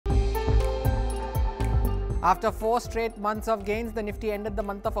After 4 straight months of gains, the Nifty ended the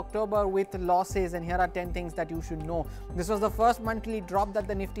month of October with losses, and here are 10 things that you should know. This was the first monthly drop that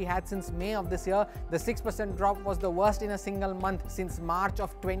the Nifty had since May of this year. The 6% drop was the worst in a single month since March of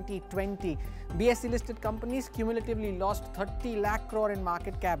 2020. BSE listed companies cumulatively lost 30 lakh crore in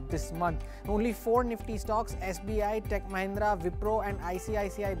market cap this month. Only 4 Nifty stocks, SBI, Tech Mahindra, Wipro and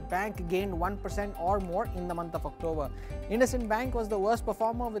ICICI Bank, gained 1% or more in the month of October. IndusInd Bank was the worst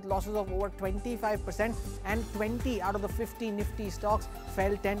performer with losses of over 25%, and 20 out of the 50 Nifty stocks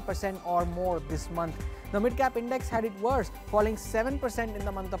fell 10% or more this month. The mid-cap index had it worse, falling 7% in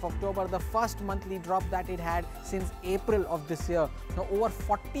the month of October, the first monthly drop that it had since April of this year. Now, over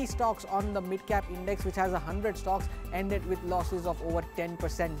 40 stocks on the mid-cap index, which has 100 stocks, ended with losses of over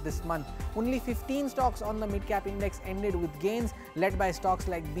 10% this month. Only 15 stocks on the mid-cap index ended with gains, led by stocks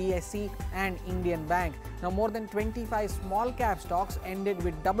like BSE and Indian Bank. Now, more than 25 small-cap stocks ended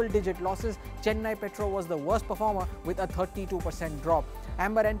with double-digit losses. Chennai Petro was the worst performer with a 32% drop.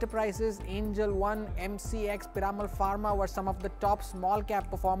 Amber Enterprises, Angel One, MCX, Piramal Pharma were some of the top small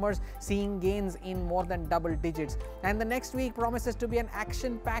cap performers, seeing gains in more than double digits. And the next week promises to be an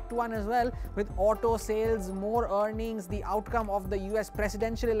action-packed one as well, with auto sales, more earnings, the outcome of the US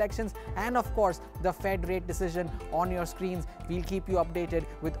presidential elections, and of course the Fed rate decision on your screens. We'll keep you updated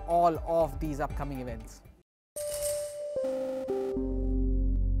with all of these upcoming events.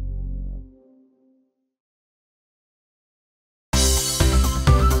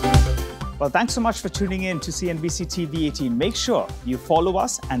 Well, thanks so much for tuning in to CNBC TV18. Make sure you follow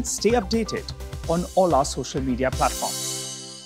us and stay updated on all our social media platforms.